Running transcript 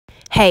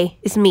Hey,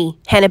 it's me,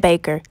 Hannah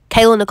Baker,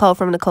 Kayla Nicole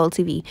from Nicole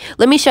TV.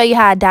 Let me show you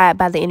how I died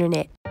by the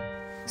internet.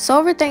 So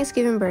over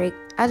Thanksgiving break,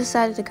 I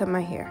decided to cut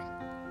my hair.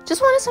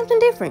 Just wanted something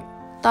different.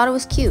 Thought it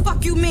was cute.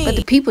 Fuck you mean? But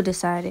the people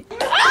decided.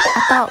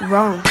 I thought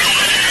wrong.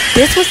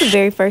 This was the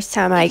very first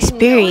time I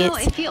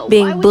experienced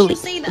being bullied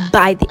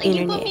by the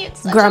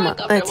internet. Grandma,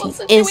 auntie,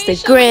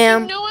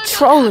 Instagram,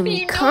 trolling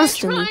me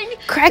constantly,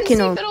 cracking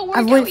on me.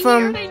 I went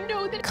from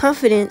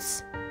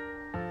confidence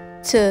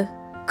to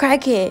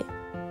crackhead.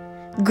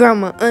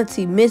 Grandma,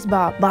 auntie, Miss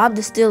Bob, Bob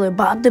the Stiller,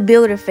 Bob the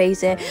Builder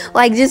face at,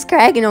 like, just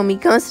cracking on me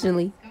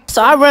constantly.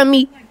 So I run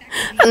me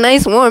a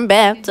nice warm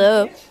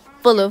bathtub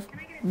full of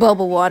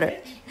bubble water.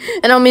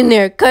 And I'm in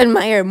there cutting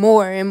my hair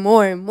more and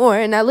more and more.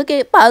 And I look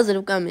at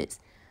positive comments.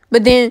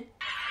 But then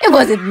it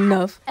wasn't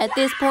enough. At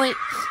this point,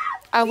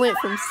 I went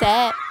from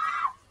sad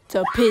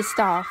to pissed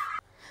off.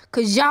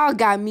 Cause y'all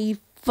got me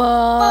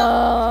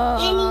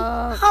fucked.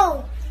 Any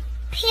hoe.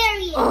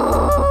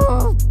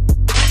 Period.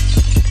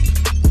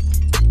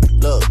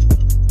 Look,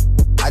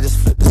 I just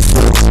flipped the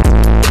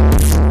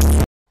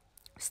switch.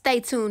 Stay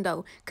tuned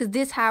though, cause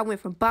this how I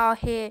went from bald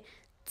head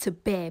to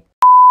bad.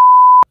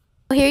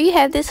 Here you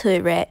have this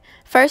hood rat.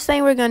 First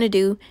thing we're gonna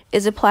do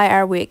is apply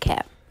our wig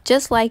cap,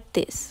 just like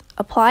this.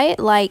 Apply it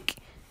like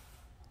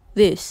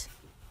this.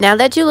 Now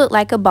that you look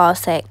like a ball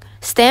sack,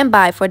 stand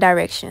by for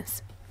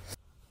directions.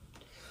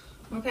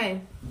 Okay,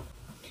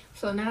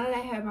 so now that I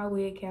have my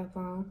wig cap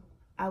on,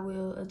 I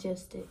will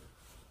adjust it.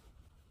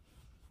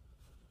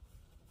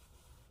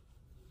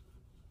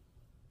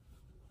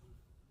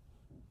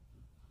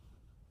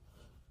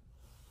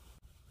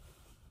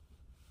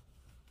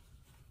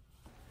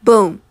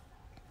 Boom,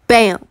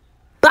 bam,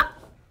 bop,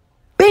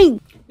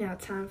 bing. Now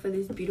time for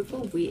this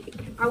beautiful wig.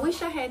 I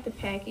wish I had the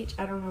package.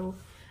 I don't know.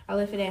 I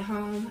left it at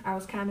home. I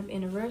was kind of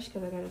in a rush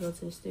because I got to go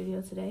to the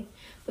studio today.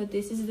 But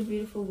this is the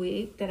beautiful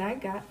wig that I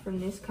got from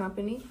this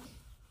company.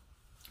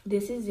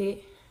 This is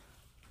it.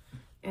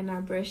 And I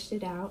brushed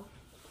it out.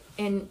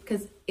 And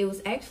because it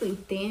was actually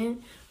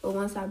thin, but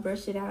once I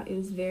brushed it out, it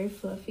was very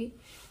fluffy.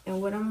 And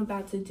what I'm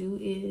about to do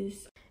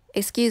is...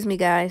 Excuse me,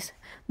 guys.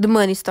 The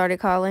money started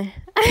calling.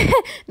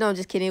 No, I'm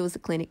just kidding. It was a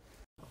clinic.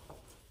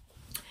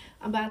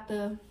 I'm about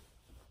to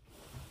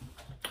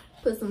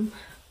put some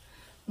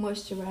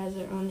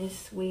moisturizer on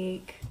this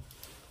wig.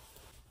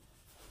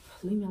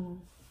 Leave me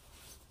alone.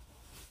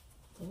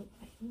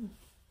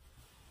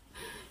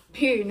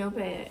 Period, no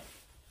pad.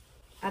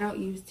 I don't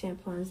use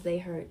tampons. They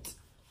hurt.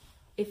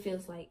 It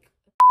feels like...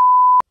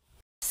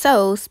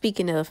 So,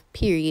 speaking of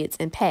periods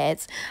and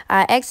pads,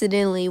 I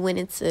accidentally went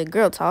into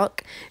girl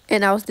talk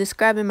and I was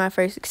describing my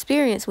first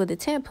experience with a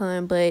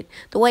tampon, but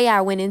the way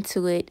I went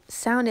into it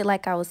sounded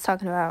like I was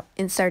talking about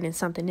inserting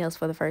something else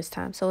for the first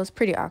time, so it's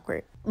pretty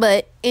awkward.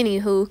 But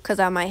anywho, because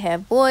I might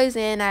have boys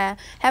and I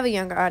have a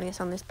younger audience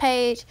on this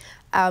page,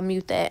 I'll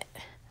mute that.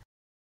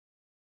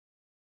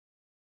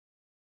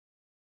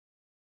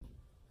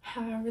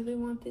 How I really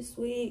want this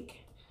wig.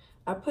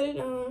 I put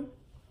it on.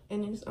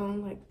 And it's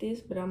on like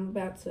this, but I'm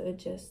about to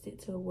adjust it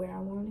to where I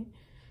want it.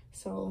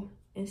 So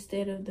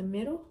instead of the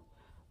middle,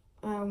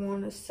 I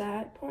want a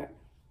side part.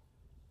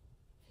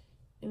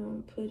 And I'm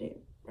gonna put it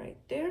right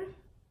there.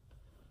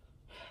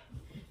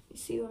 You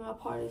see when my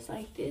part is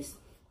like this?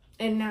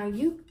 And now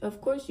you,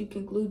 of course, you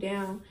can glue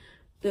down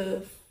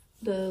the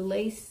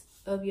lace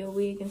of your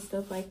wig and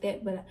stuff like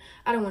that, but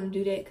I don't want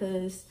to do that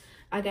because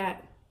I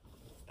got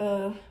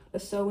a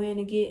sew-in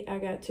to get. I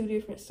got 2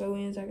 different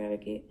sew-ins I gotta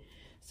get.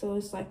 So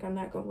it's like I'm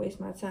not going to waste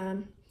my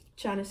time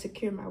trying to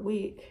secure my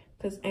wig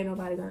because ain't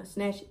nobody going to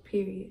snatch it,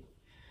 period.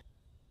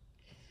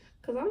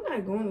 Because I'm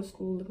not going to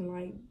school looking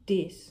like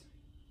this.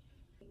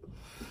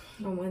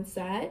 On one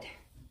side.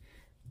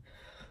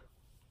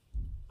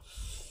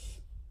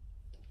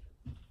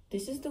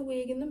 This is the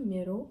wig in the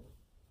middle.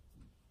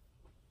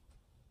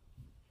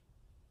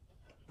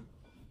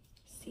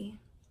 See?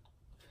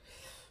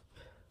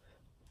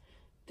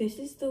 This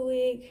is the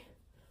wig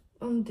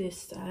on this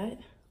side.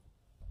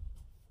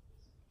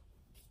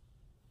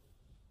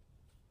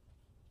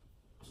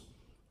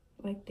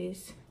 Like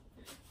this.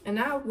 And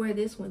I wear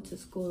this one to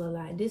school a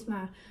lot. This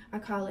I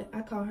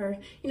call her,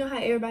 you know how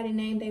everybody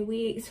named their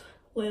wigs?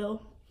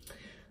 Well,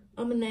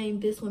 I'm gonna name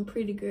this one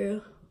Pretty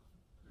Girl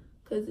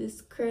because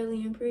it's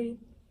curly and pretty.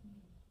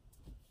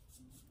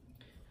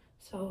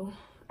 So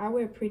I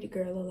wear Pretty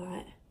Girl a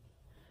lot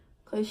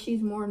because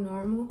she's more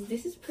normal.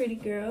 This is Pretty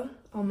Girl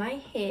on my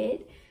head,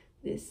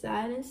 this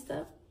side and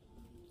stuff.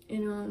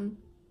 And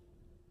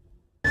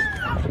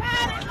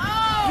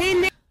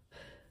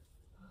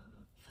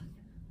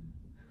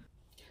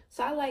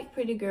so I like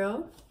Pretty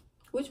Girl.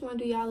 Which one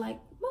do y'all like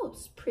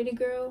most? Pretty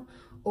Girl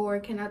or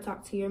Can I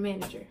Talk to Your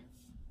Manager?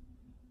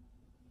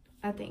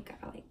 I think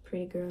I like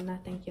Pretty Girl and I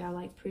think y'all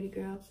like Pretty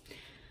Girl.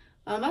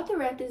 I'm about to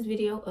wrap this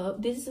video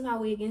up. This is my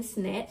wig getting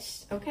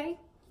snatched, okay?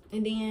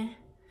 And then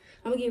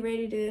I'm gonna get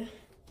ready to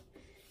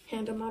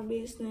handle my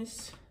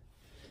business.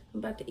 I'm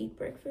about to eat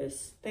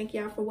breakfast. Thank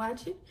y'all for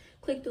watching.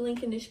 Click the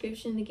link in the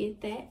description to get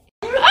that.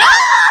 I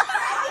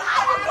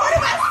recorded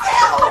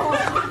myself!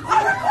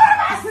 I recorded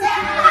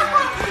myself!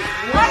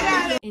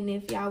 And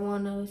if y'all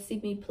want to see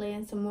me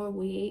playing some more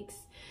wigs,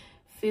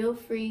 feel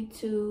free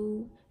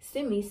to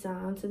send me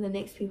some to the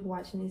next people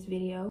watching this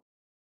video.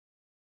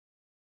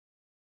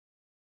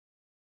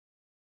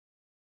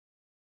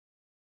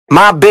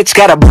 My bitch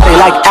got a body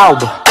like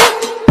Alba.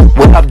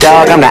 What up,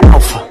 dog? I'm the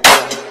alpha.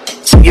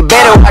 So you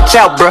better watch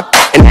out, bruh.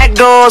 And that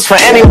goes for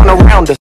anyone around us.